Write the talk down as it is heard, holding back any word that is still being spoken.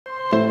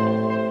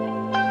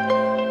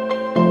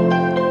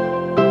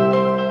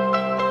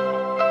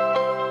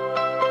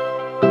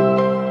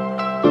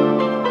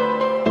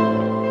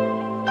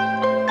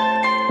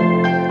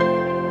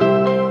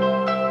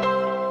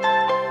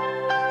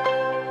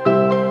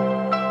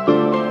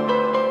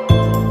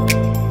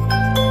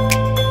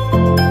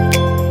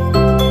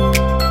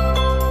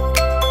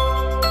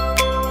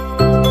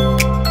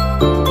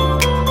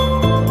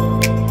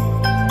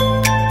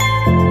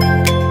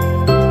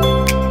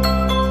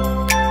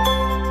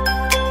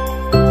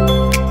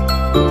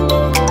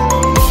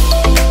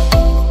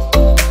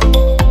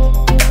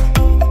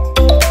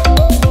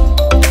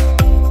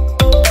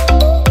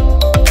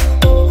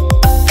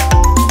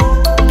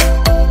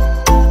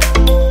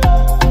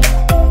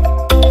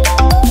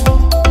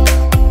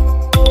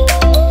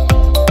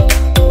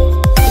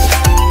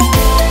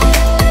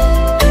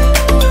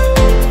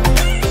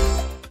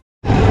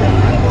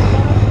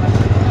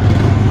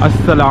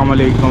अस्सलाम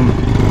वालेकुम।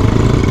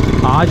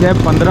 आज है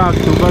 15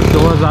 अक्टूबर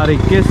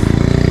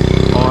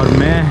 2021 और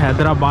मैं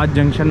हैदराबाद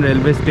जंक्शन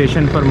रेलवे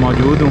स्टेशन पर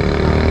मौजूद हूँ।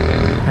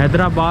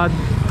 हैदराबाद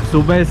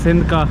सूबे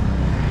सिंध का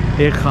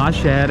एक ख़ास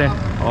शहर है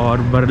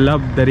और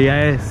बरलब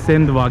दरियाए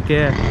सिंध वाक़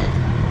है।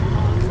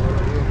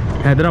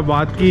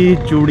 हैदराबाद की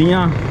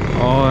चूड़ियाँ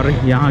और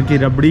यहाँ की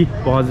रबड़ी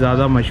बहुत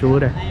ज़्यादा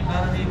मशहूर है।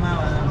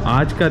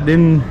 आज का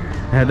दिन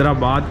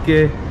हैदराबाद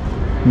के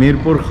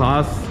मीरपुर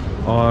ख़ास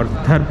और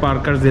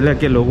थरपारकर ज़िले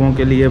के लोगों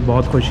के लिए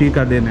बहुत खुशी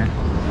का दिन है,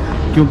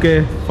 क्योंकि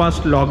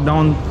फ़र्स्ट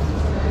लॉकडाउन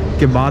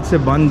के बाद से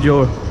बंद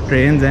जो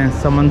ट्रेन्स हैं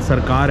समन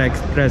सरकार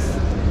एक्सप्रेस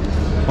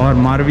और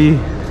मारवी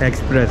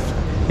एक्सप्रेस,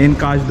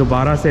 इनका आज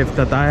दोबारा से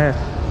इफ्तिताह है।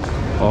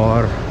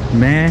 और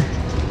मैं,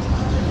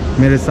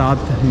 मेरे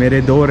साथ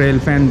मेरे दो रेल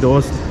फैन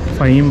दोस्त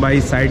फ़हीम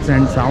भाई साइट्स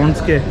एंड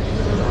साउंड्स के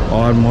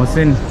और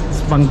Mohsin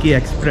spunky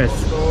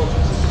express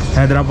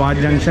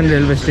Hyderabad junction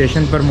railway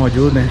station पर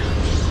मौजूद हैं।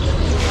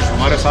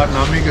 हमारे साथ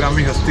नामी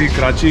गिरामी हस्ती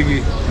कराची की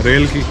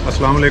रेल की।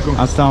 अस्सलाम वालेकुम।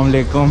 अस्सलाम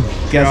वालेकुम।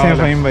 कैसे हैं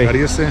फ़हीम भाई?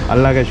 खैरियत से?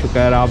 अल्लाह का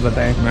शुक्र, आप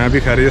बताएं। मैं भी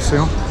खैरियत से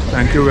हूँ,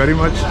 थैंक यू वेरी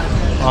मच।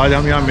 आज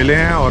हम यहाँ मिले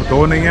हैं और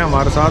दो नहीं हैं,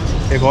 हमारे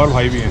साथ एक और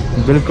भाई भी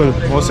हैं। बिल्कुल।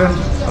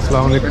 मोहसिन,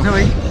 अस्सलाम वालेकुम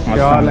भाई,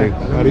 क्या हाल है?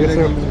 खैरियत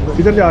से?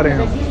 किधर जा रहे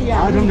हैं?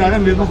 आज हम जा रहे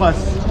हैं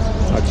मीरपुरखास।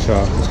 अच्छा,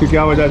 उसकी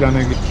क्या वजह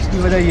जाने की? इसकी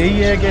वजह यही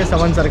है कि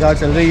समन सरकार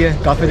चल रही है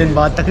काफ़ी दिन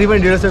बाद, तकरीबन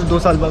 1.5 से 2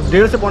 साल बाद,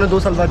 1.5 से पौने 2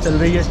 साल बाद चल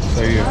रही है।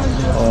 सही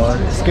है।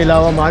 और इसके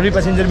अलावा मारवी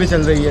पैसेंजर भी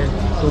चल रही है,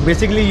 तो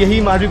बेसिकली यही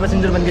मारवी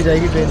पैसेंजर बन के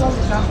जाएगी ट्रेन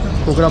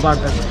खोखरापार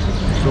तक।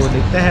 तो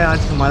देखते हैं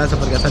आज हमारा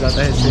सफ़र कैसा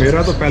जाता है।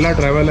 मेरा तो पहला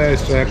ट्रैवल है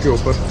इस ट्रैक के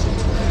ऊपर।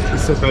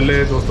 इससे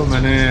पहले दोस्तों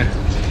मैंने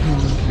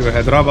जो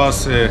हैदराबाद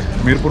से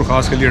मीरपुर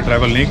खास के लिए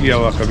ट्रैवल नहीं किया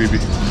हुआ कभी भी।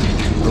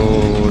 तो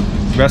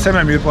वैसे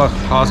मैं मीरपुर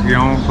खास गया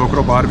हूँ,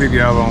 खोखरोपार भी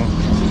गया हुआ हूँ,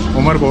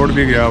 उमरकोट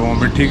भी गया हुआ हूँ,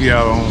 मिट्टी गया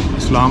हुआ हूँ,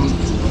 इस्लाम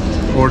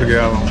कोट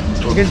गया हुआ हूँ।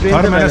 तो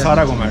हर मैंने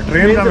सारा घूमा है।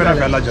 ट्रेन का मेरा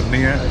पहला जर्नी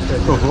है।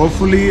 तो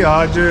होपफुली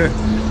आज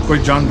कोई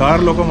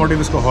जानदार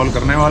लोकोमोटिव इसको हॉल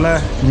करने वाला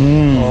है।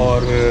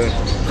 और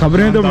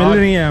खबरें तो मिल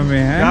रही हैं हमें,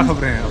 हैं? क्या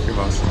खबरें हैं आपके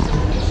पास?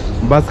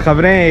 बस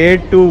खबरें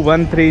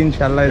 8213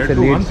 इंशाल्लाह इसे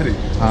लीड।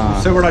 8213? हाँ,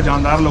 उससे बड़ा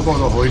जानदार लोगों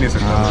तो हो ही नहीं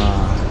सकता।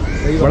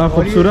 हाँ, बड़ा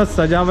खूबसूरत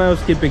सजा हुआ है।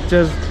 उसकी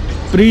पिक्चर्स,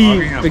 प्री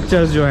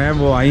पिक्चर्स जो हैं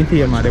वो आई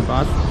थी हमारे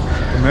पास।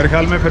 तो मेरे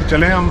ख्याल में फिर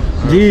चलें हम।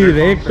 जी,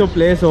 रेक तो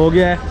प्लेस हो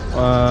गया है,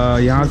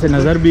 यहाँ से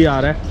नज़र भी आ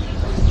रहा है।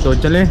 तो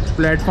चलें,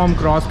 प्लेटफॉर्म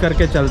क्रॉस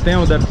करके चलते हैं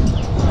उधर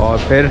और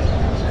फिर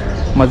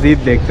मज़ीद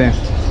देखते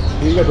हैं।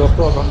 ठीक है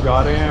दोस्तों, अब हम जा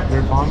रहे हैं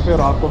प्लेटफॉर्म पे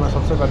और आपको मैं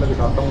सबसे पहले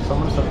दिखाता हूँ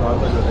समन सरकार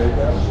का जो रेक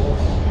है वो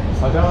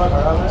सजा हुआ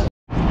खड़ा है।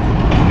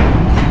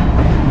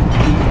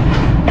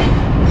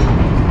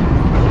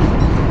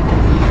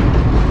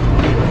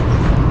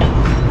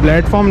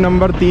 प्लेटफॉर्म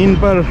नंबर 3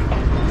 पर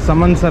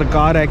समन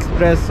सरकार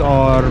एक्सप्रेस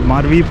और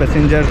मारवी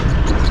पैसेंजर,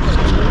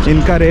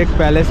 इनका रेक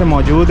पहले से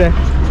मौजूद है।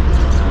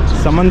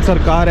 समन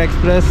सरकार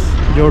एक्सप्रेस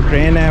जो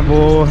ट्रेन है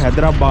वो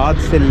हैदराबाद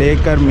से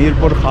लेकर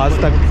मीरपुर ख़ास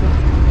तक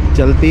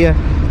चलती है,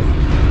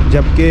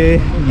 जबकि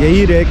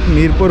यही रेक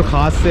मीरपुर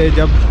ख़ास से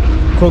जब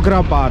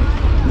खोखरापार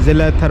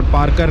ज़िला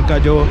थरपारकर का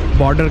जो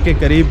बॉर्डर के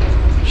करीब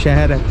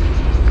शहर है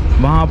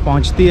वहाँ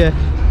पहुँचती है,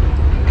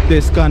 तो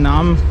इसका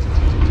नाम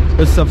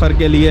इस सफ़र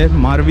के लिए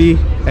मारवी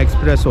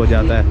एक्सप्रेस हो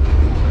जाता है।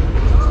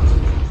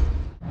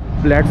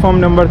 प्लेटफॉर्म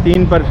नंबर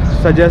 3 पर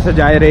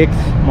सजाए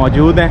रेक्स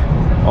मौजूद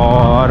हैं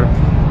और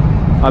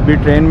अभी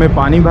ट्रेन में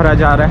पानी भरा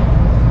जा रहा है।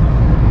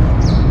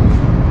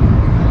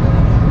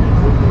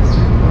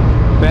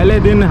 पहले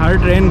दिन हर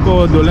ट्रेन को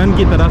दुल्हन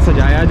की तरह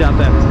सजाया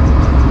जाता है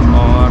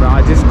और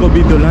आज इसको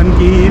भी दुल्हन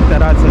की ही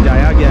तरह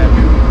सजाया गया है।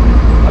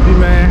 अभी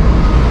मैं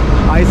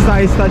आहिस्ता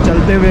आहिस्ता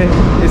चलते हुए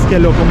इसके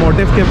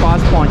लोकोमोटिव के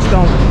पास पहुंचता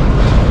हूं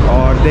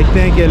और देखते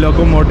हैं कि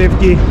लोकोमोटिव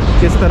की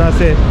किस तरह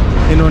से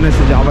इन्होंने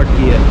सजावट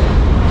की है।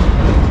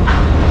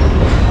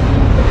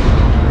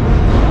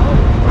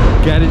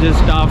 गैरेज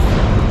स्टाफ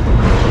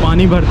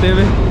पानी भरते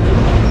हुए।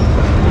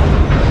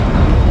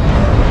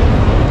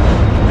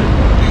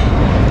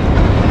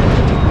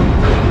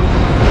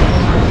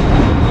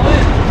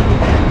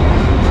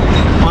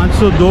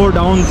 दो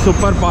डाउन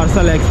सुपर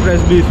पार्सल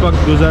एक्सप्रेस भी इस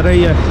वक्त गुजर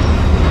रही है।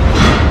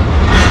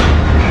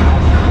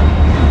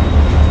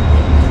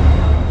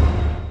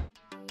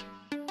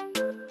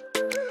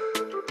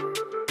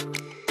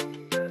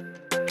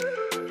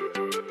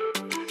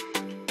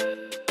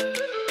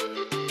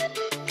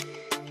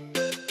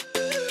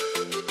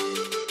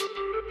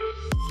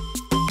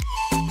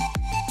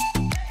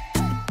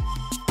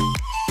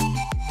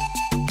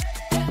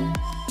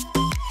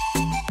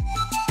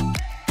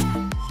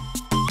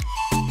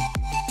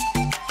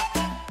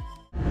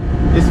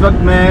 इस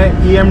वक्त मैं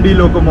EMD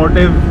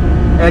लोकोमोटिव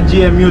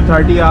HGMU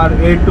 30R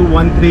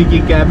 8213 की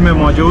कैब में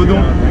मौजूद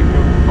हूँ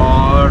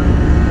और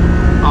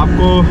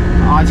आपको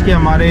आज के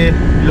हमारे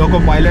लोको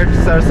पायलट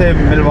सर से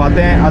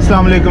मिलवाते हैं।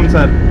 अस्सलाम वालेकुम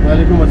सर।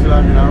 वालेकुम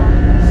अस्सलाम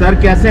जनाब।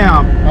 सर कैसे हैं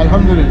आप?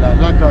 अल्हम्दुलिल्लाह,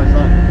 अल्लाह का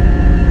एहसान।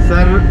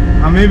 सर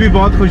हमें भी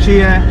बहुत खुशी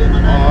है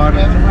और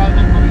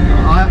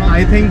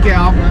आई थिंक कि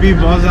आप भी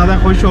बहुत ज़्यादा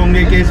खुश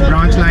होंगे कि इस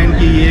ब्रांच लाइन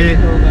की ये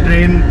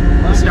ट्रेन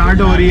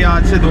स्टार्ट हो रही है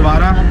आज से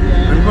दोबारा।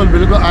 बिल्कुल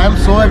बिल्कुल, आई एम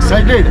सो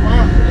एक्साइटेड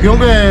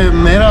क्योंकि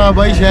मेरा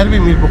आबाई शहर भी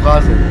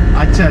मीरपुरखास है।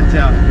 अच्छा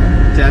अच्छा,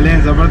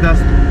 चलें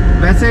ज़बरदस्त।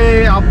 वैसे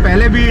आप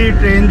पहले भी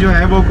ट्रेन जो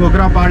है वो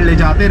खोखरापार ले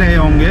जाते रहे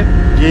होंगे।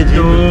 जी जी।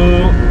 तो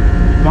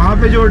वहाँ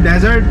पे जो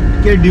डेजर्ट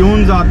के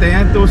ड्यून्स आते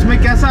हैं तो उसमें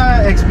कैसा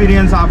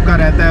एक्सपीरियंस आपका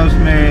रहता है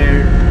उसमें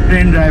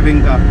ट्रेन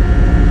ड्राइविंग का?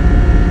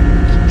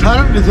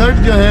 थार डेजर्ट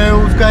जो है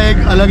उसका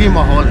एक अलग ही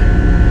माहौल है,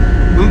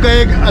 उनका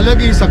एक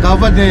अलग ही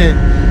सकाफत है।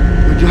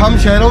 जो हम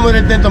शहरों में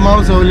रहते हैं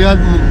तमाम सहूलियात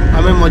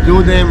हमें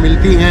मौजूद हैं,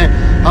 मिलती हैं,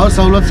 हर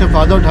सहूलत से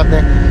फ़ायदा उठाते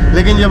हैं,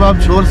 लेकिन जब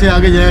आप छोर से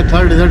आगे जाएँ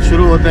थर्ड डेजर्ट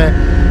शुरू होता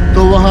है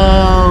तो वहाँ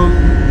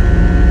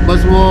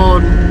बस वो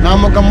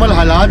नामुकम्मल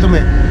हालात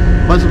में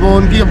बस वो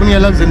उनकी अपनी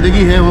अलग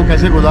ज़िंदगी है, वो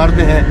कैसे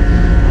गुजारते हैं।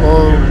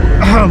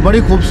 और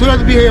बड़ी खूबसूरत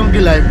भी है उनकी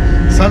लाइफ,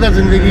 सादा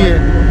ज़िंदगी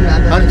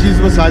है, हर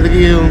चीज़ में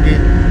सादगी है उनकी,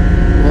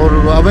 और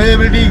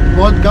अवेलेबिलिटी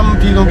बहुत कम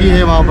चीज़ों की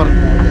है वहाँ पर।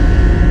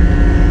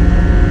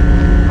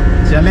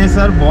 चलें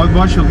सर, बहुत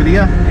बहुत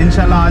शुक्रिया।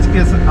 इंशाल्लाह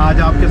आज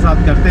आपके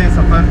साथ करते हैं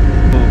सफ़र,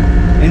 तो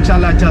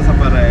इंशाल्लाह अच्छा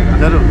सफ़र रहेगा।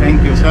 ज़रूर,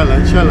 थैंक यू। इंशाल्लाह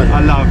इंशाल्लाह।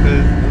 अल्लाह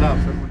हाफ़िज़। अल्लाह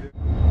हाफ़िज़।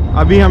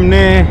 अभी हमने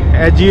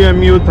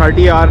HGMU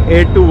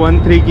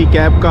 30R8213 की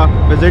कैब का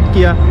विज़िट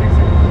किया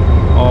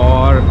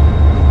और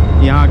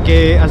यहाँ के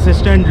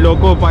असिस्टेंट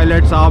लोको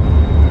पायलट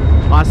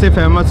साहब आसिफ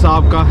अहमद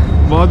साहब का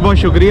बहुत बहुत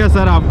शुक्रिया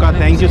सर आपका,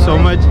 थैंक यू सो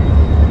मच।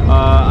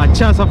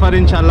 अच्छा सफ़र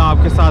इंशाल्लाह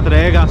आपके साथ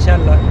रहेगा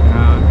इंशाल्लाह।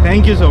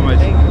 थैंक यू सो मच,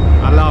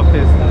 अल्लाह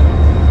हाफिज़।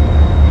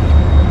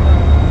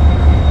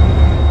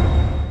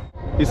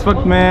 इस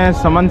वक्त मैं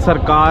समन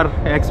सरकार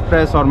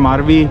एक्सप्रेस और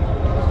मारवी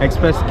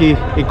एक्सप्रेस की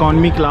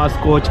इकॉनमी क्लास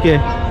कोच के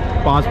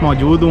पास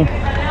मौजूद हूँ।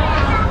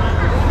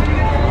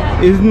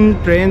 इन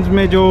ट्रेन्स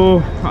में जो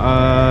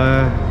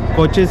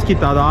कोचेज़ की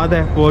तादाद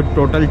है वो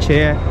टोटल 6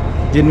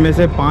 है, जिनमें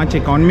से 5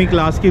 इकॉनमी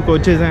क्लास की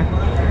कोचेज़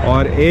हैं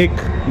और एक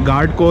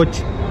गार्ड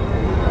कोच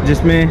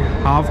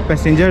जिसमें हाफ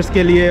पैसेंजर्स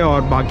के लिए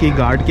और बाकी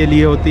गार्ड के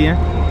लिए होती हैं।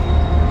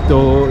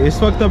 तो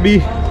इस वक्त अभी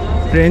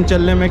ट्रेन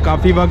चलने में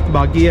काफ़ी वक्त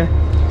बाकी है,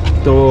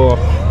 तो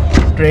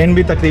ट्रेन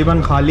भी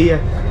तकरीबन खाली है।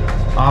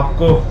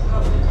 आपको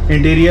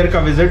इंटीरियर का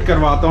विज़िट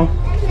करवाता हूँ।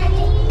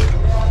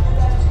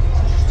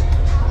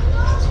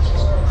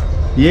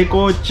 ये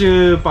coach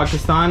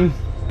Pakistan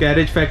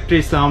carriage factory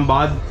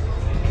Islamabad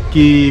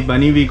की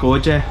बनी हुई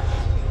कोच है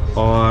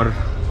और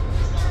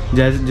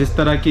जिस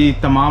तरह की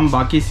तमाम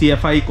बाकी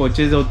CFI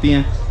कोचेज़ होती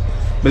हैं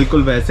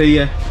बिल्कुल वैसे ही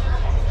है।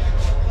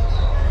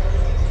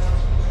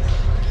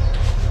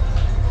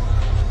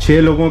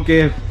 6 लोगों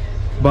के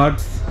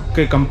बर्थ्स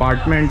के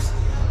कंपार्टमेंट्स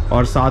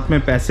और साथ में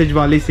पैसेज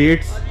वाली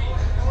सीट्स।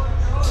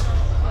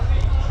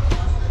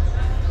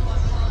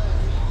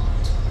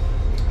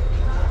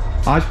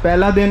 आज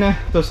पहला दिन है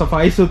तो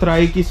सफाई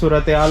सुथराई की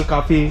सूरत हाल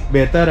काफ़ी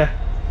बेहतर है।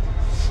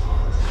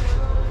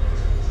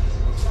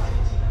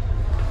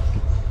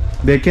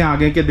 देखें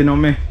आगे के दिनों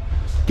में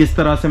किस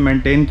तरह से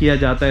मेंटेन किया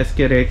जाता है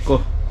इसके रैक को।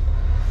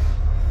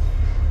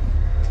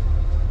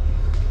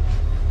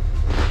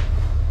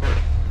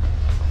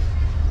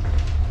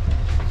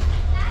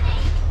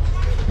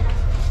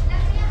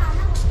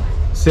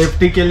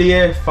 सेफ्टी के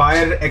लिए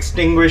फायर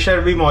एक्सटिंग्विशर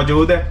भी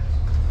मौजूद है।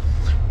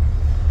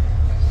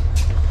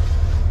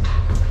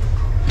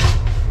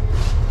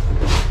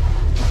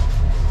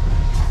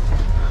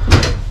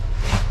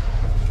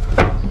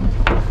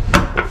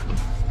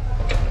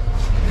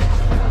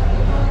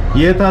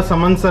 ये था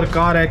समन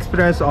सरकार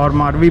एक्सप्रेस और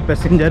मारवी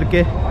पैसेंजर के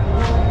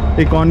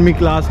इकॉनमी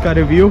क्लास का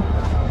रिव्यू।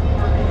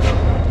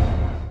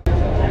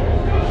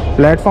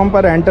 प्लेटफॉर्म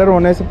पर एंटर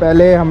होने से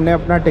पहले हमने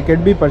अपना टिकट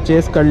भी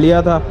परचेज़ कर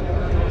लिया था,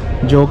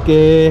 जो कि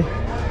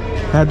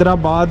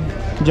हैदराबाद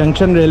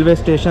जंक्शन रेलवे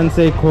स्टेशन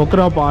से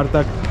खोखरापार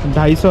तक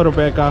 250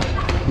 रुपये का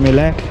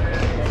मिला है।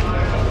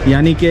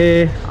 यानी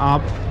कि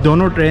आप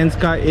दोनों ट्रेन्स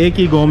का एक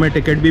ही गो में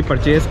टिकट भी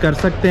परचेज़ कर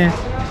सकते हैं।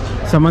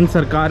 समन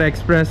सरकार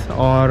एक्सप्रेस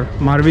और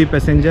मारवी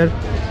पैसेंजर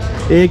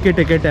एक ही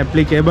टिकट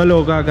एप्लीकेबल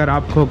होगा अगर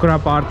आप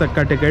खोखरापार तक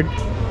का टिकट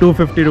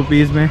 250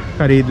 रुपीज़ में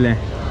ख़रीद लें।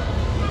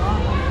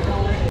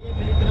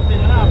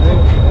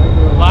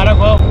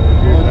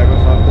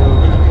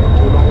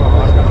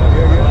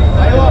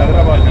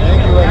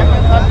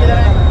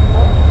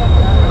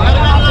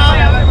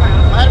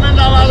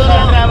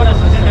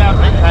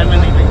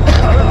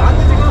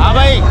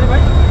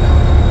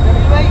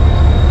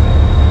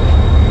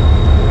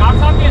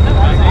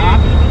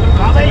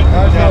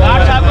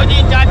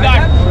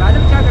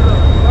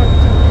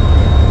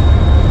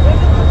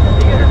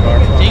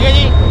 ठीक है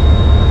जी।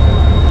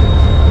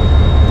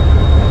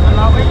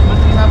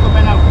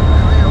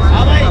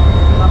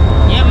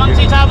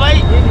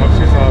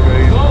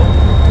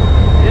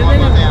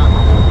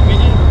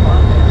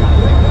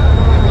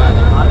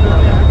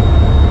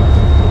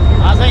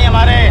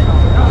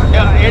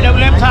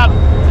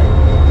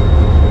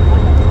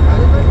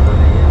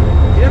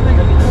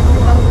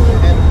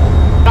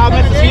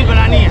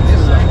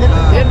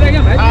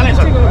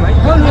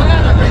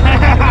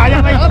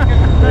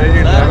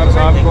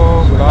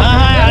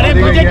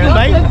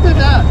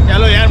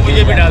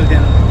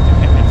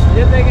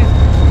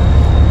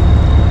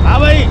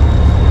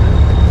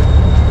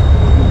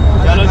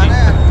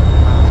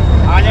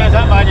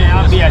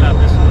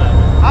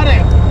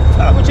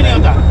 साला कुछ नहीं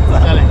होता।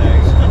 चले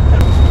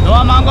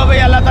दुआ मांगो भाई,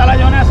 अल्लाह ताला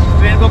जो है ना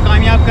ट्रेन को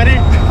कामयाब करे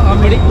और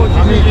मेरी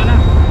कोशिश जो है ना।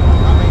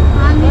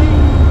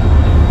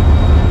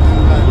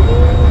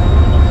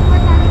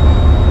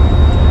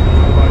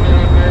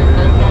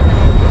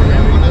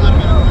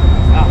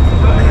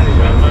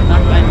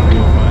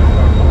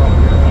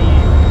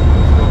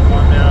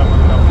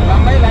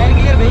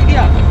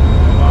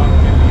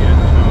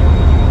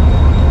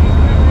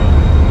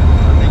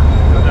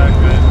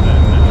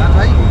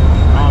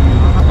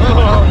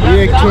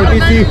 ये एक छोटी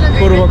सी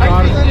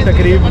पुरवकार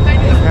तकरीब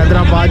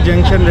हैदराबाद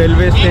जंक्शन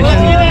रेलवे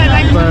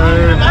स्टेशन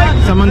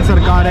पर समन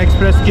सरकार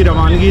एक्सप्रेस की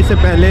रवानगी से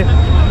पहले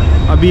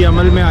अभी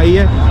अमल में आई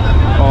है।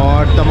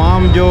 और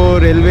तमाम जो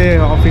रेलवे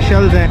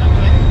ऑफिशियल्स हैं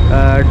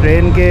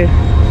ट्रेन के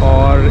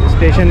और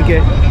स्टेशन के,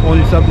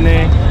 उन सब ने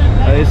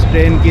इस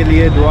ट्रेन के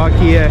लिए दुआ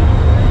की है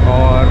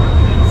और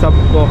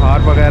सबको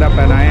हार वगैरह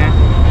पहनाए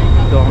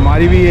हैं। तो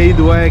हमारी भी यही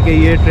दुआ है कि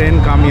ये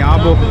ट्रेन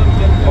कामयाब हो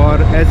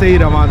और ऐसे ही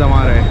रवां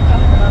दवां रहे।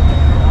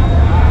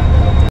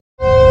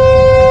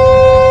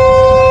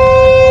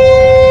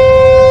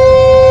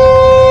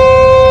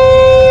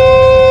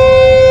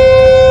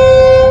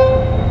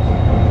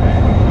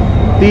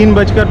 तीन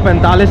बजकर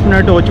 45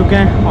 मिनट हो चुके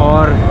हैं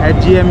और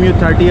HGMU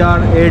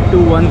 30R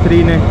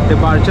 8213 ने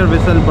डिपार्चर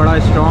विसल बड़ा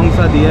स्ट्रॉन्ग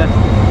सा दिया है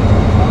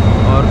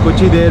और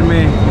कुछ ही देर में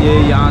ये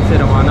यहाँ से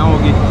रवाना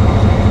होगी।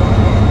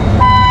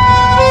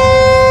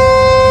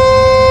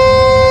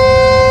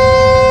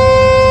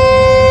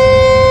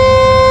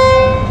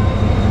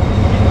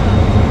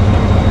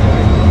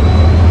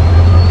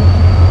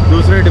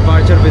 दूसरे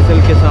डिपार्चर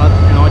विसल के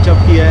साथ नॉच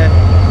अप किया है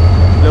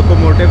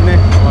लोकोमोटिव ने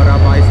और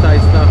अब आहिस्ता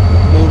आहिस्ता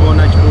मूव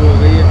होना शुरू हो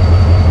गई है।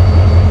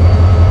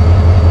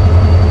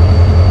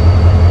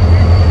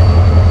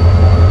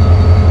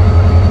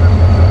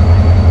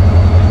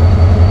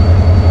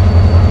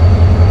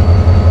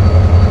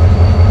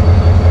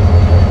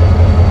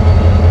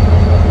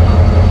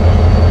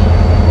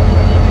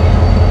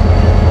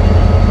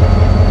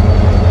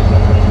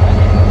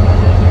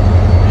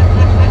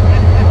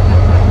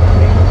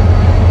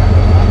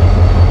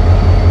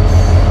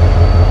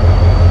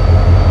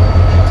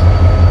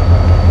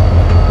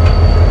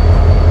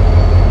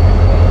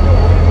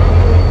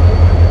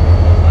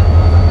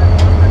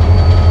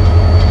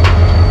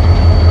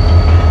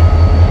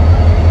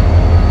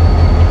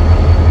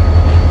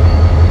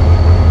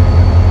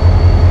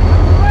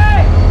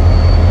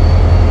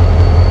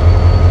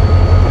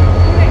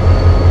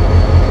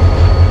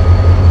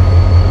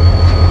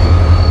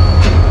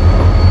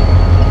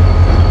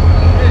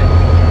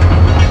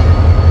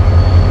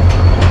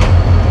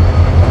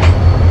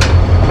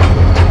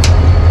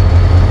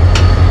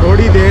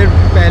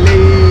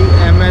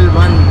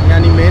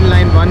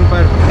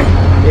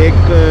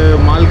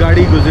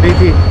 गुजरी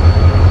थी,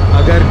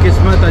 अगर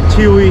किस्मत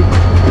अच्छी हुई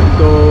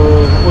तो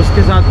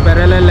उसके साथ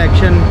पैरेलल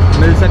एक्शन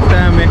मिल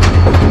सकता है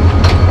हमें।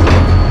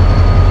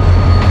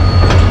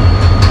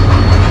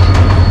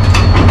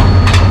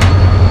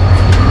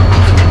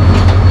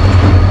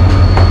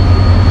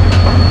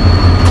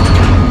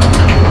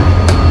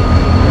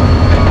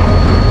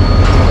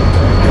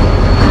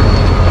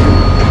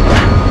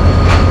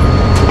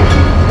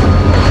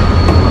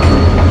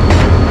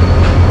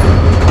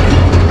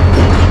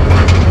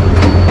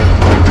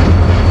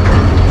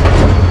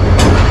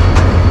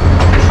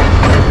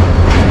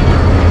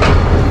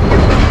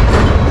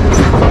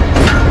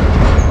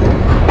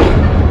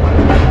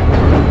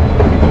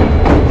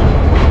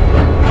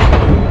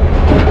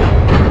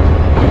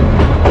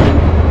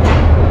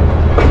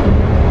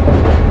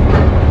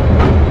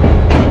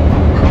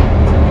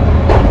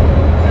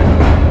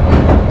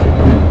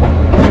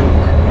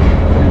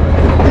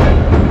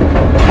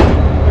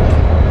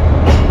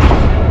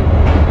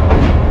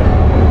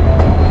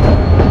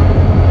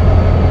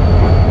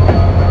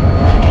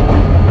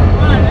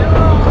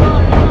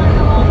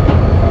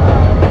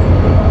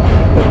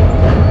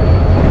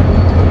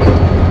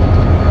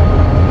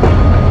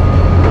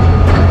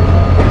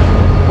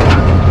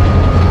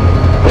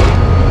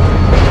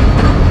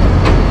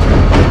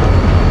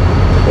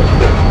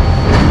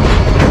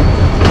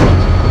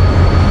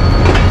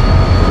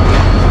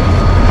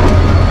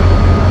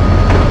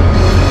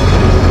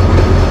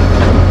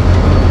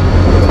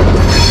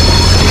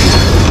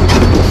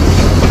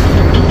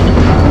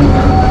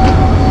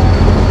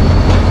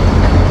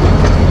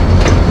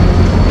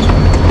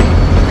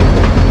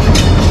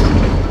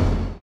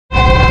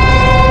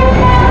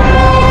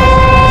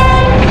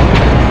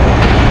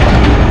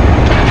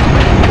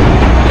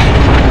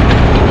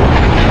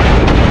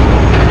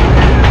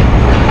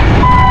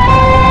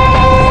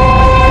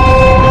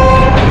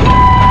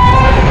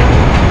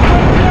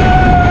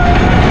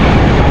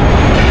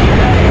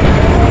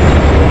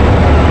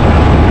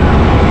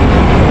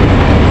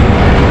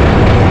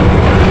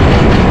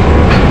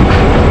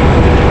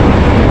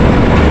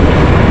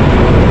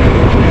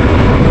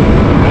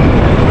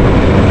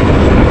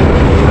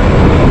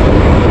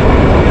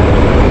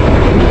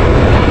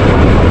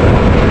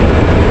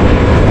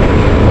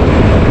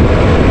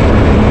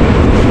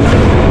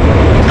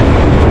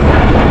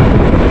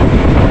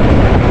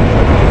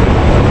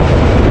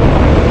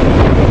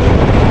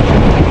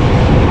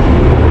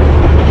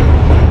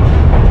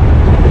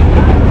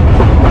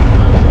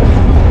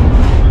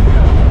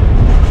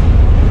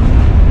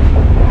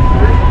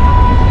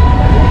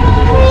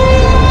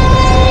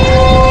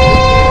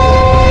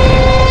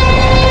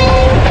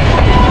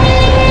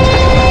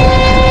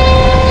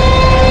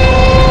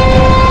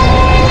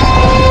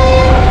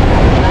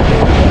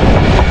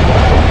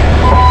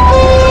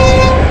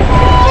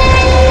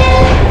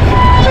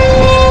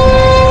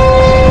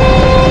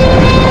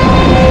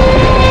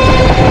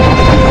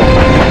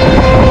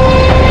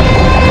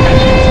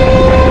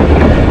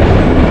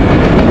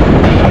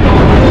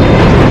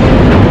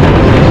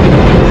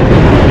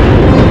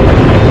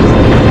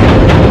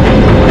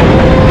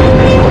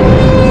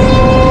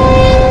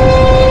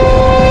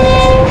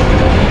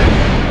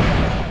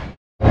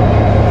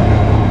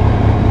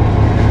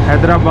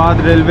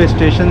 हैदराबाद रेलवे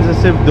स्टेशन से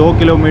सिर्फ 2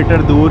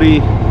 किलोमीटर दूर ही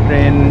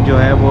ट्रेन जो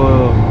है वो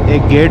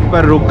एक गेट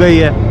पर रुक गई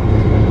है।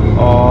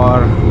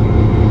 और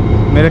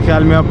मेरे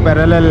ख्याल में अब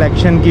पैरेलल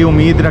इलेक्शन की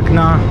उम्मीद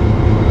रखना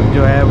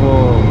जो है वो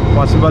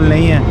पॉसिबल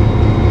नहीं है,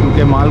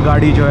 क्योंकि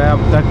मालगाड़ी जो है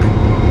अब तक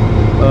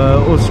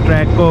उस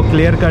ट्रैक को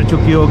क्लियर कर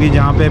चुकी होगी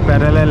जहाँ पे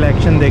पैरेलल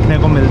इलेक्शन देखने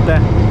को मिलता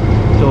है।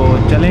 तो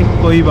चलें,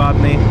 कोई बात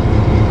नहीं,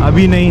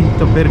 अभी नहीं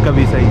तो फिर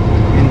कभी सही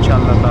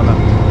इंशाअल्लाह ताला।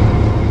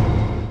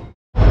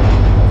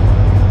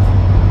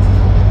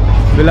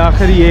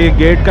 बिलाखिर ये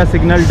गेट का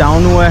सिग्नल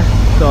डाउन हुआ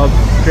है, तो अब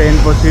ट्रेन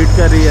प्रोसीड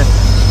कर रही है।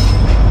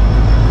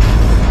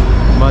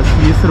 बस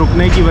इस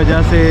रुकने की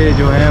वजह से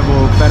जो है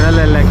वो पैरेलल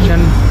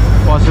इलेक्शन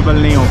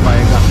पॉसिबल नहीं हो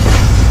पाएगा।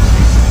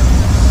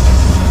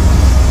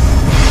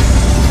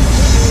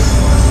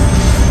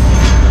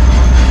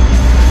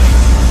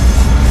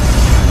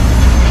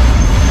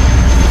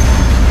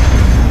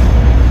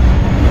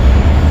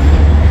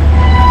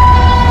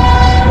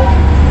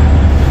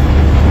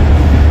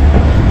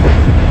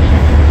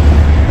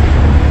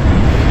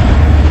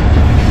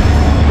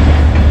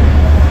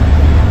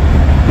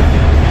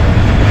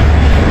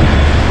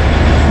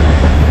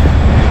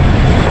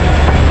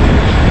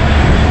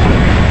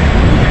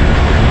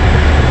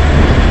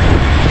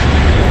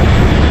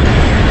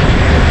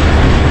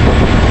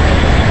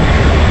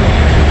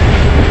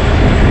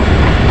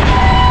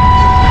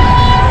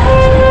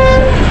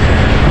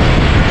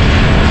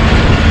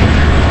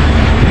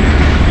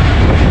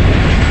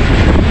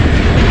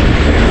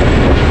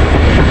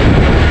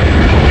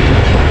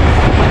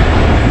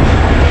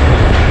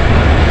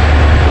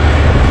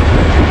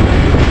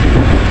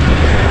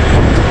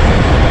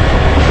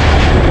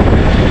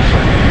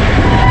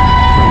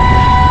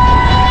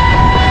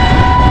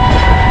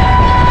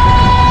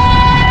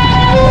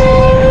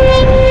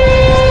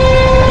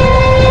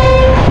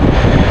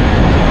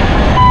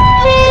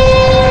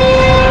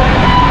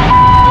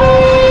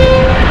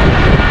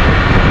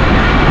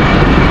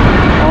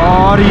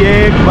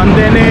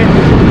 बंदे ने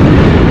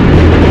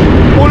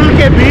पुल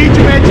के बीच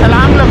में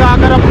छलांग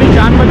लगाकर अपनी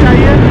जान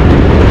बचाई है।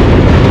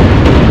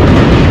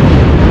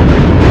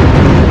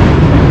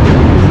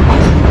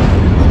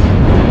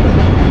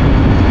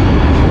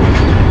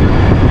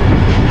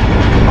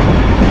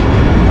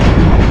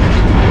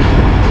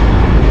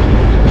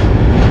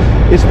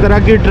 इस तरह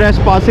की ट्रेस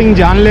पासिंग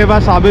जानलेवा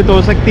साबित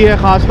हो सकती है,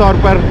 ख़ास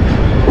तौर पर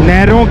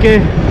नहरों के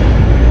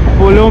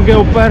पुलों के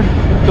ऊपर,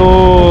 तो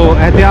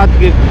एहतियात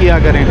किया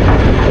करें।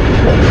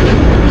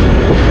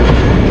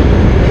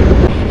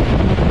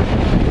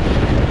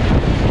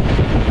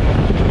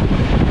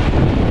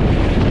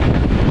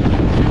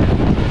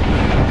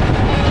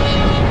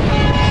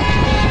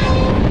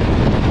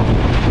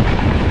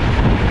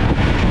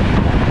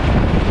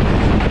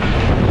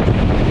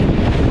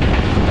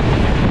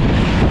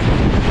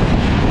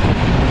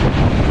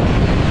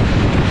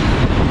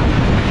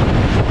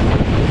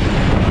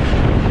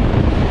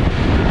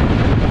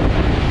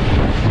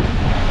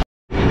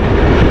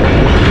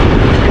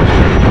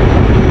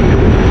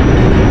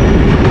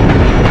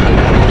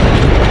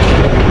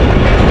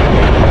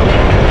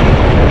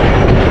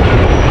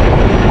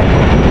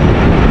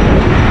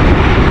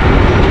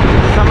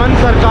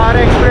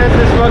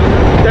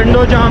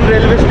 जाम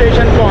रेलवे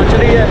स्टेशन पहुंच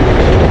रही है।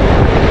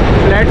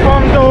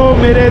 प्लेटफॉर्म तो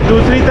मेरे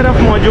दूसरी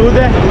तरफ मौजूद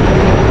है,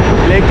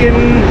 लेकिन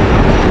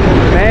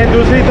मैं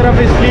दूसरी तरफ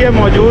इसलिए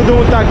मौजूद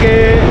हूं ताकि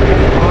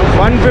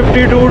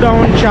 152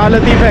 डाउन शाह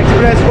लतीफ़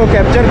एक्सप्रेस को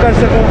कैप्चर कर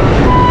सकूं,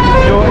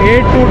 जो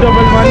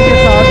 8211 के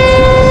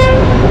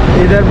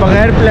साथ इधर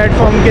बग़ैर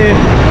प्लेटफॉर्म के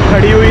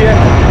खड़ी हुई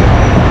है।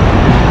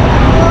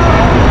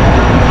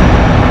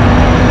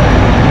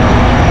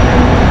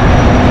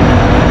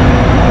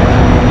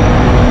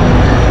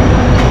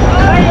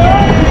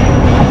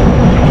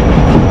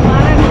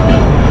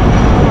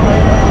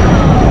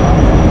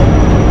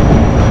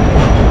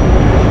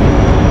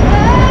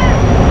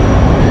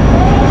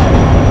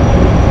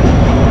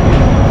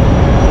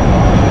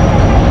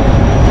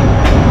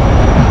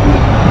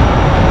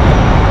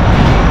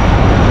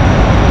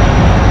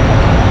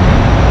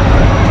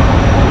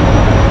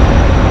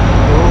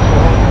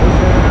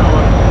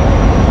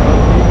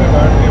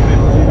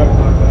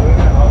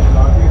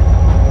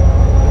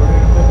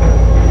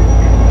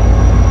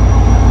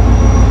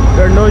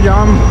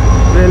 जाम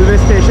रेलवे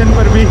स्टेशन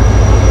पर भी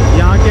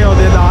यहाँ के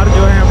अहदेदार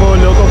जो हैं वो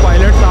लोको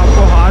पायलट साहब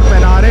को हार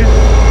पहना रहे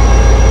हैं।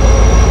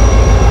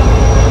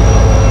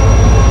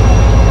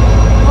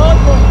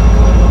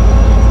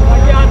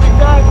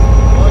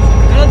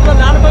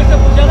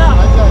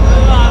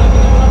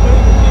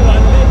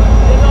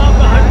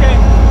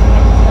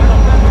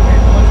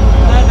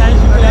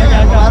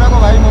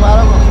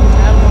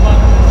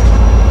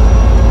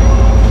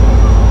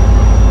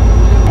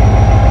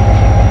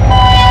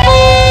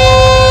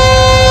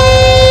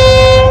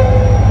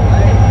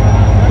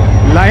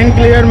 लाइन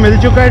क्लियर मिल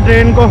चुका है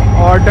ट्रेन को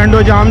और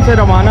डंडो जाम से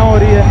रवाना हो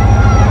रही है।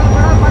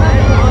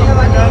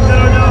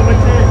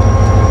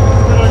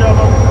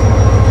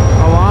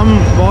 आवाम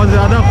बहुत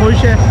ज़्यादा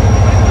खुश है।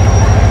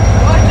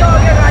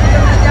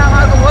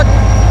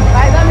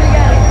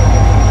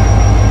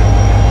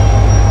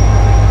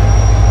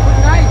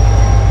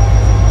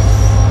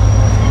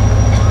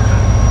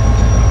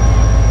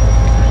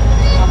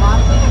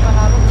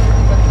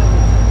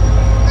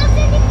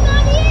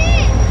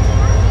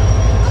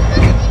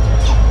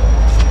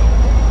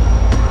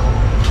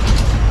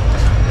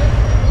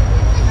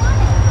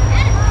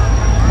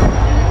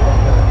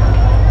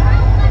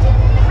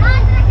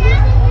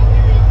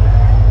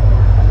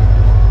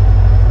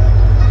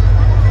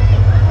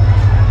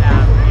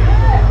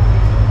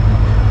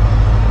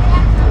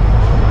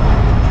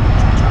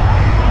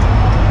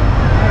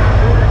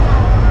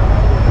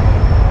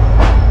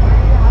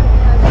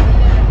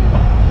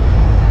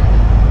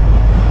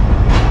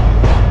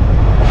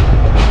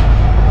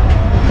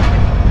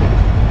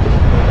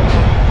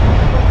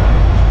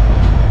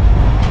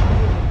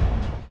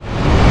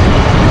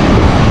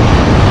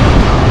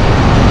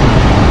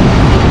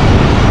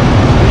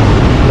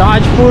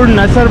 रोड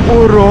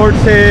नसरपुर रोड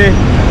से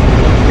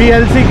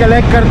पीएलसी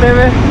कलेक्ट करते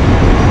हुए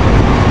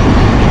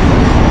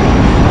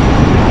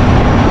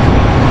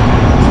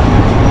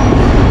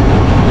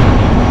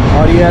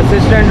और ये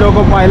असिस्टेंट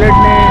लोको पायलट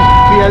ने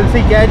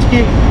पीएलसी कैच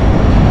की।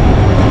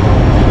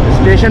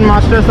 स्टेशन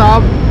मास्टर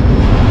साहब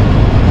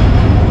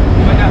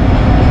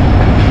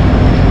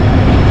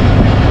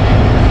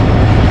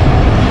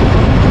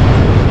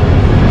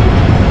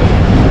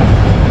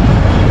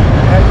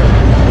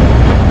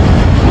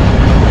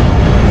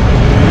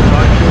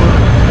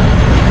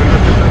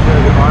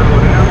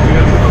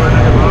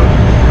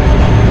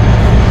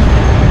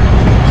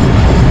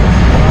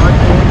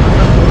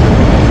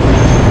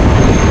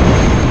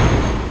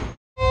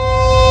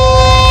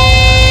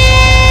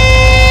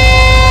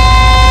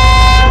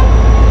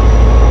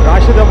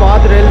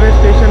रेलवे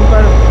स्टेशन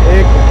पर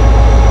एक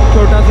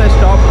छोटा सा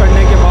स्टॉप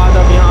करने के बाद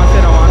अब यहाँ से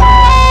रवाना।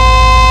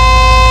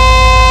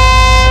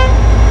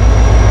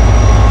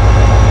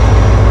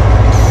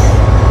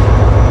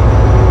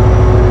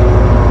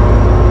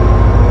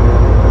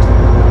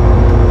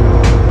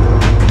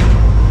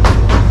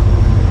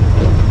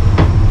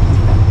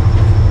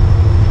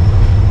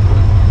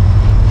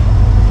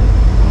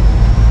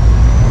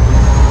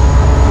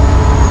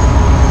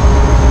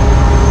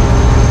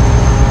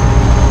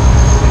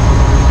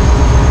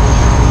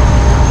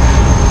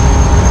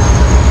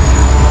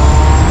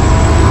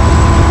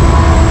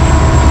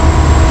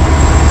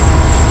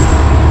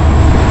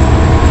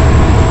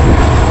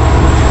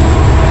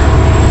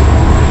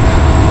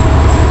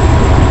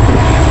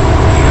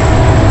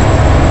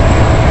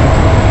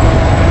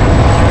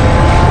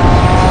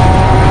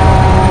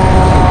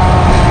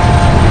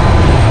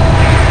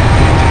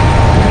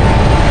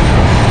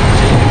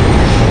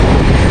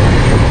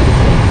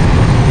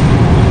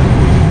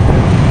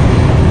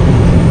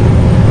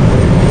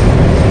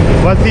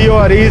 वसी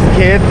और अरीज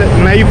खेत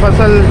नई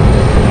फसल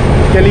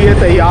के लिए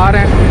तैयार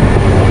हैं।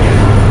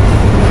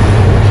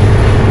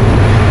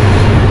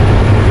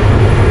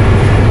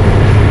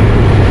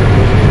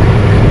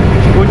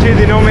 कुछ ही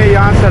दिनों में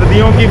यहाँ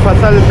सर्दियों की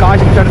फसल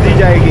काश्त कर दी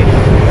जाएगी।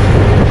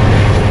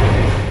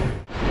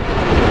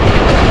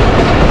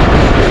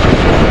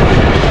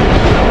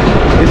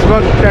 इस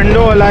वक्त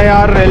टंडो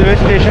अलायार रेलवे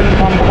स्टेशन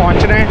हम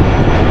पहुँच रहे हैं।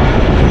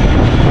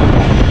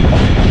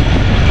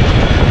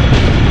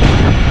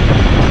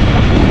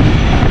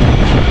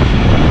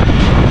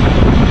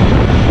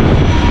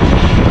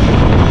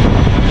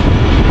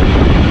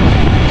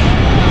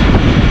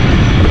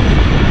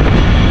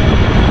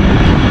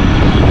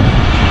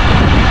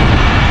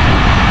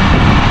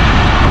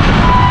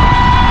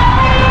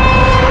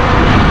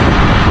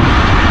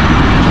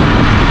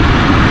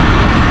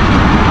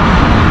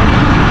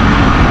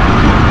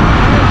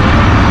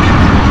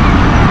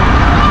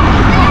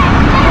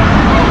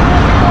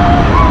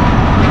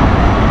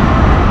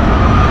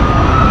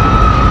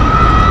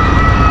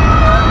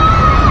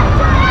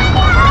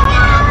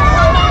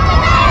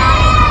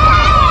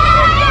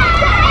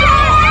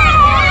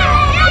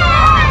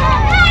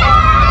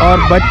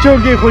 और बच्चों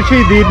की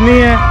खुशी दीदनी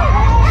है।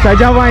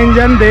 सजा हुआ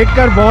इंजन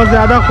देखकर बहुत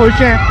ज़्यादा खुश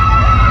हैं।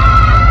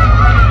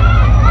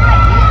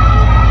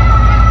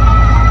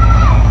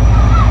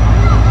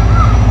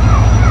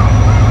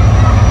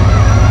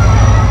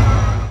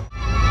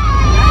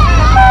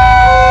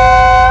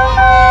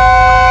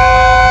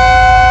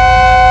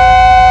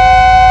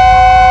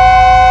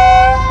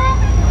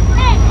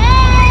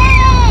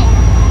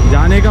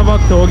 जाने का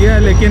वक्त हो गया,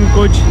 लेकिन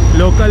कुछ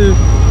लोकल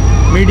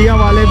मीडिया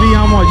वाले भी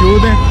यहाँ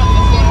मौजूद हैं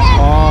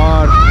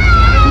और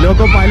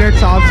लोको पायलट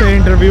साहब से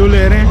इंटरव्यू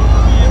ले रहे हैं।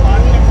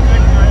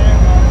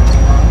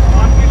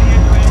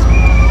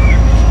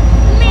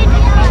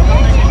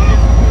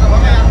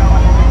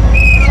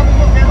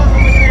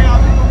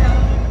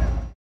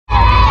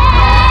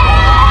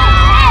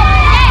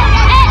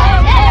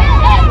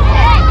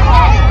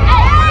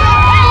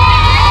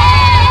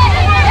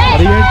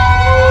 और ये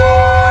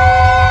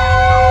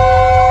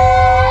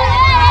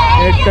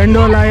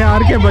टंडो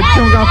अलायार के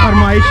बच्चों का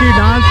फरमाइशी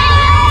डांस,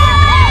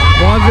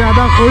 बहुत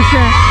ज़्यादा खुश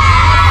हैं।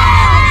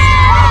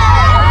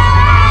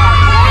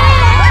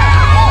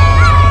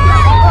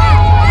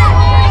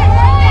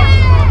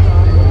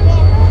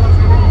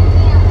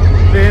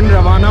 ट्रेन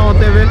रवाना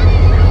होते हुए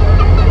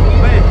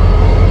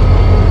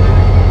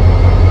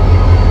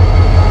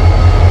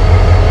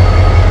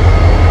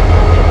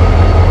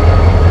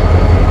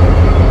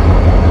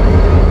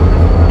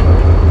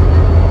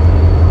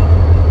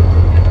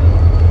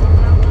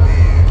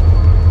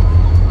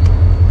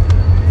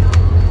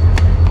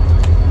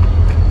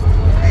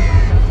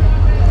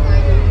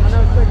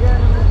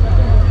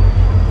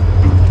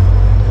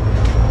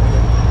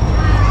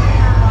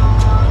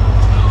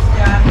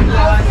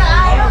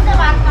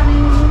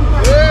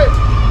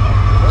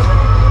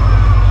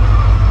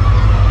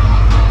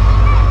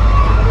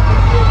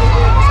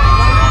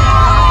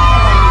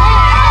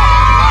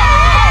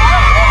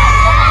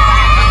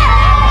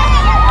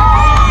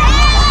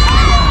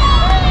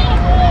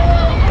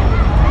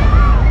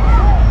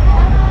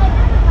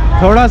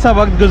थोड़ा सा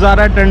वक्त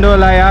गुजारा टंडो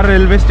अलायार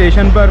रेलवे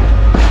स्टेशन पर,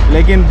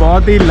 लेकिन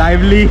बहुत ही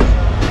लाइवली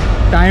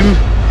टाइम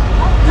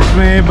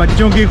इसमें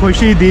बच्चों की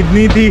खुशी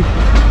दीदनी थी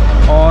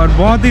और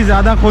बहुत ही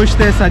ज़्यादा खुश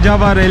थे सजा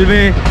हुआ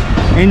रेलवे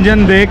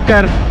इंजन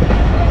देखकर।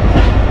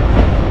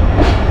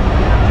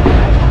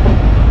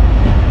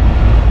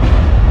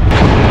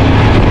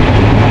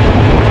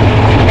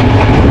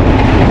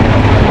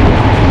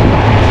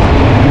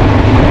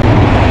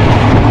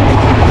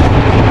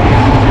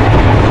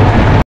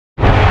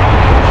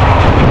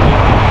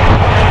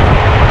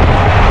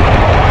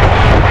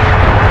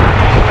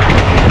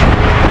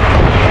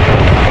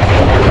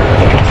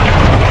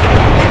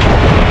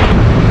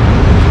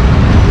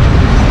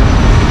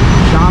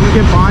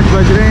 के 5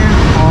 बज रहे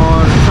हैं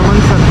और समन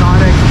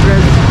सरकार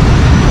एक्सप्रेस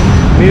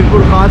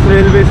मीरपुर खास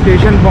रेलवे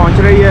स्टेशन पहुंच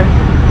रही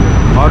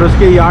है और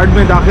उसके यार्ड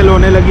में दाखिल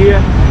होने लगी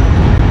है।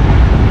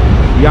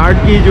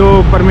 यार्ड की जो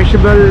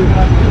परमिशबल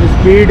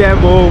स्पीड है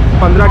वो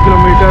 15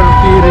 किलोमीटर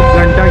की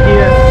घंटा की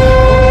है।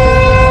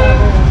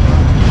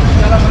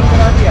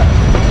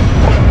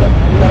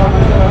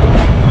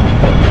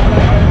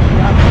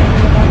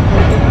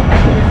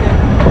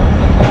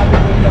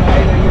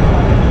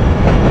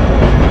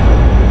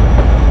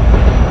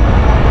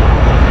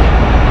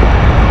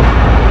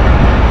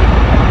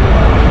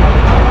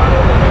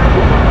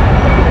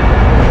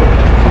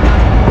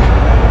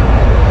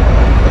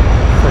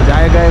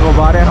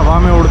 गुब्बारे हवा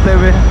में उड़ते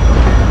हुए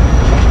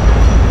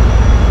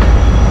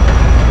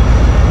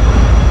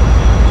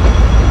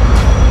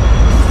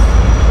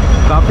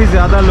काफ़ी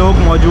ज़्यादा लोग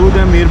मौजूद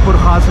हैं मीरपुर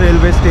खास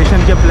रेलवे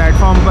स्टेशन के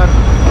प्लेटफॉर्म पर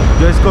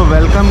जो इसको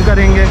वेलकम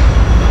करेंगे।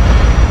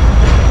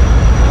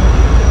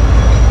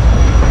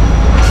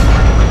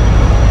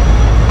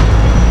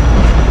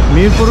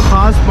 मीरपुर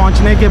खास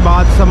पहुंचने के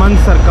बाद समन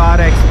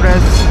सरकार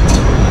एक्सप्रेस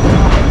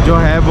जो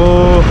है वो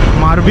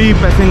मारवी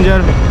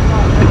पैसेंजर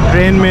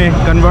ट्रेन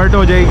में कन्वर्ट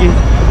हो जाएगी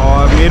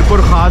और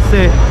मीरपुर खास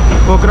से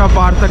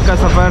खोखरापार तक का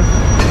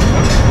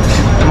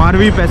सफ़र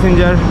मारवी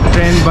पैसेंजर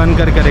ट्रेन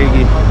बनकर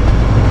करेगी।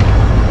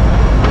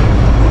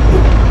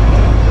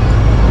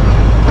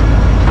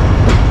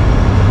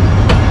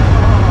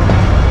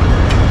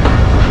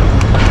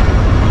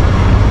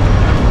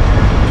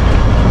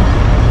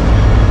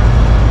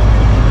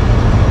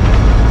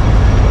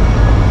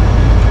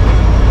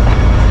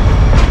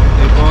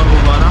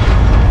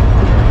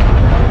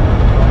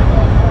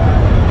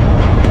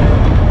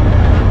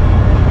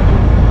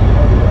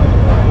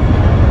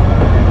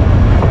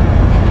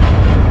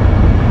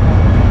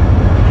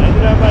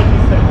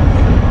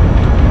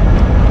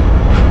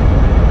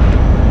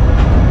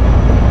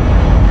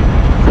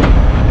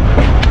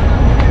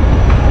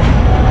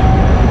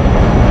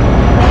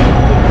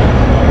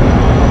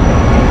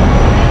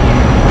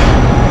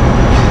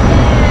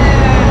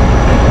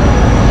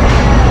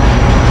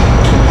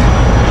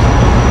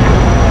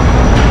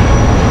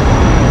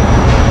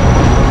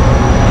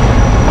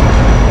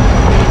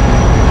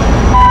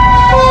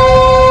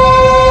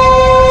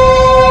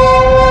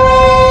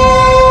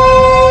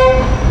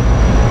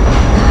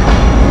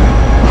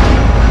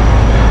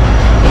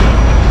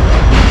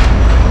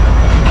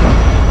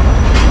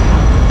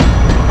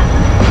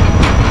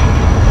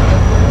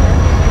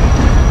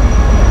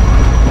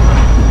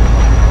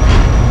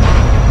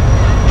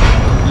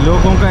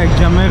 लोगों का एक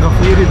जमे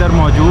गफ़ीर इधर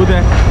मौजूद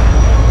है।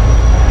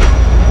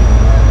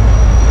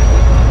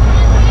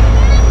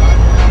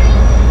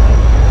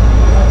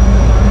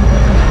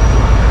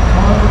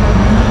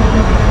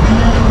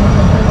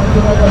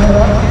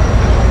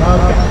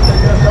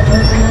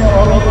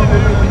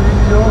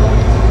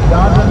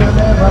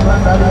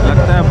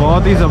 लगता है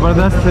बहुत ही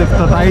ज़बरदस्त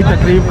इफ्तिताई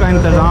तकरीब का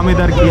इंतज़ाम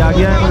इधर किया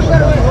गया है।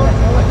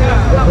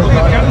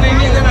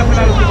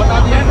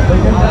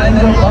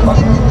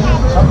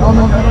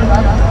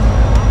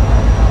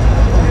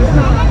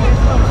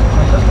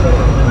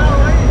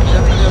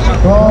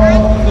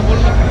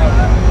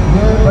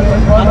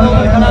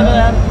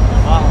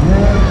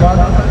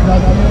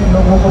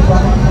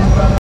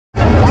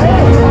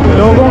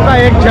 लोगों का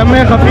एक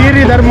जमे खफीर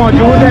इधर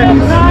मौजूद है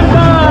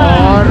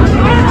और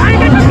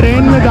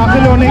ट्रेन में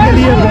दाखिल होने के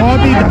लिए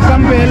बहुत ही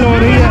धक्कम पहल हो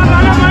रही है।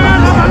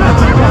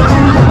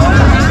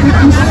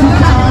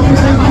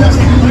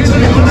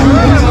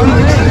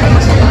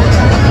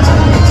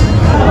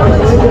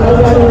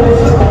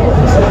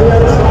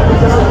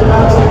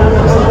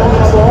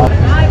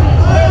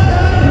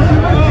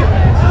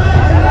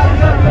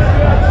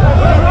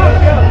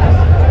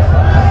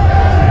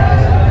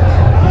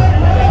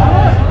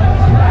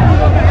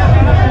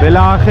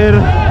 बिलाखिर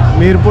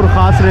मीरपुर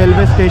खास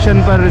रेलवे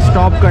स्टेशन पर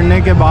स्टॉप करने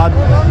के बाद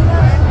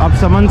अब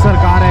समन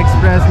सरकार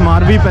एक्सप्रेस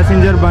मारवी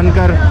पैसेंजर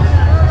बनकर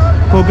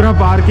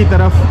खोखरापार की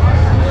तरफ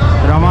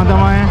रवाना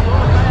दवा है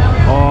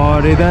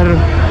और इधर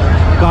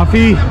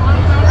काफ़ी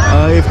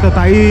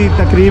इफ्तिताई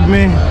तकरीब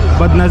में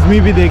बदनज़मी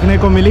भी देखने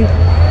को मिली,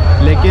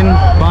 लेकिन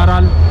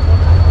बहरहाल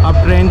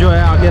अब ट्रेन जो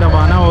है आगे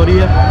रवाना हो रही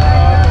है।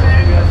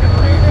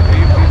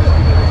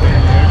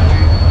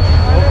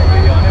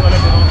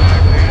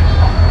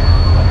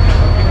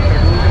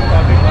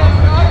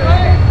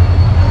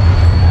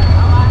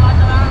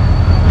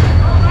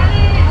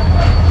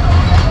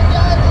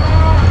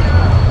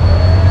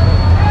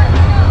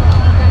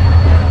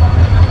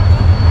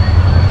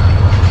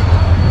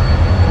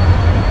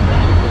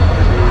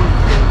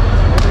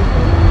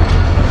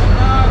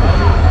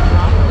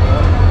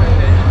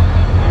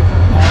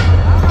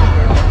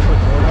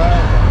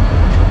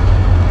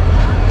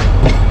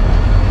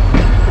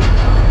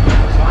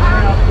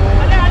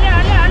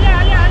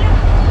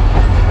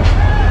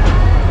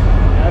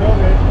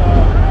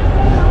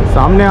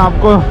 सामने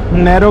आपको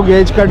नैरो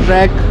गेज का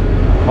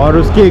ट्रैक और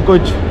उसकी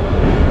कुछ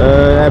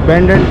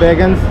अबेंडेंड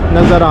वैगन्स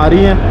नज़र आ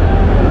रही हैं।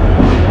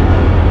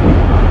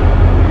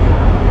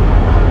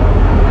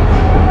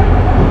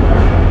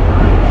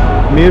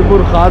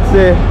 मीरपुर खास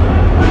से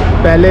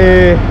पहले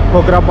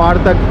खोखरापार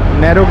तक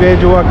नैरो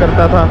गेज हुआ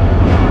करता था,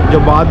 जो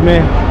बाद में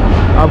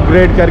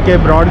अपग्रेड करके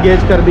ब्रॉड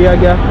गेज कर दिया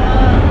गया।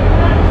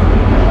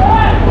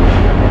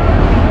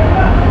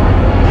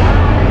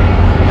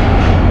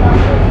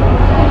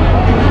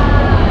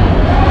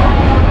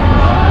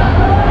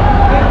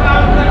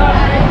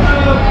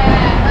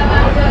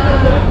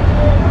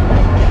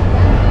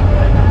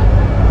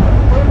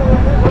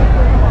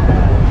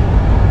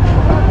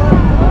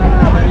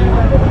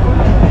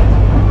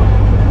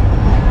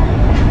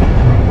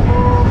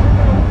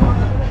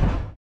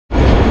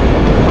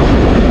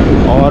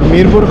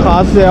 मीरपुर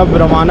ख़ास से अब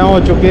रवाना हो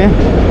चुके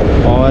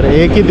हैं और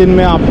एक ही दिन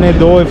में आपने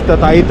 2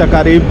 इफ्तिताई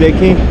तकारीब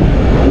देखी,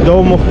 2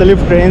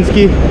 मुख्तलिफ़ ट्रेन्स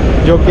की,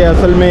 जो कि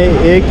असल में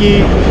एक ही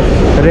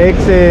रेक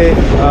से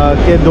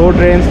के 2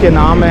 ट्रेन्स के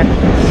नाम हैं,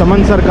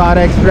 समन सरकार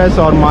एक्सप्रेस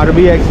और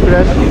मारवी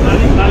एक्सप्रेस।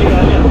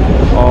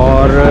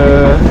 और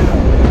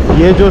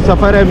ये जो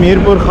सफ़र है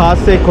मीरपुर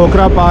ख़ास से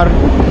खोखरापार,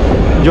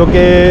 जो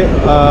कि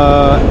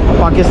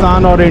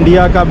पाकिस्तान और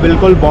इंडिया का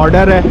बिल्कुल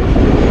बॉर्डर है,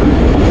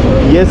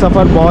 ये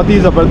सफ़र बहुत ही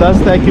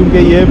ज़बरदस्त है क्योंकि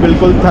ये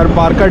बिल्कुल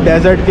थरपारकर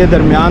डेज़र्ट के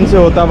दरमियान से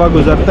होता हुआ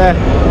गुज़रता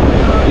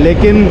है।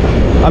 लेकिन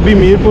अभी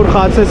मीरपुर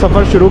खास से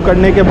सफ़र शुरू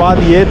करने के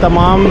बाद ये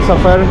तमाम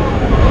सफ़र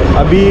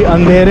अभी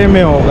अंधेरे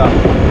में होगा।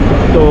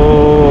 तो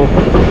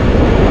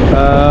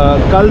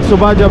कल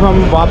सुबह जब हम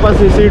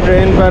वापस इसी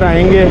ट्रेन पर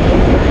आएंगे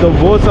तो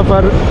वो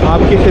सफ़र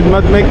आपकी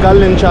खिदमत में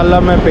कल इंशाल्लाह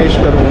मैं पेश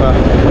करूँगा।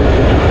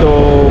 तो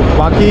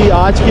बाकी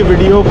आज की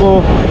वीडियो को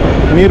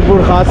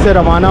मीरपुर ख़ास से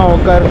रवाना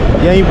होकर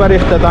यहीं पर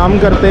इख्तिताम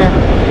करते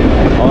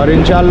हैं और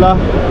इंशाल्लाह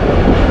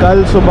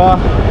कल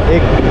सुबह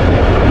एक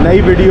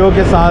नई वीडियो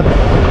के साथ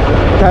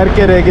थर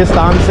के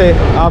रेगिस्तान से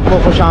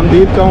आपको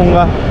खुशामदीद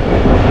कहूँगा।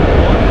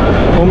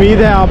 उम्मीद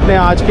है आपने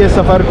आज के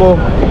सफ़र को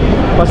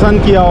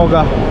पसंद किया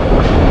होगा।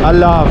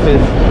 अल्लाह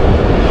हाफ़िज़।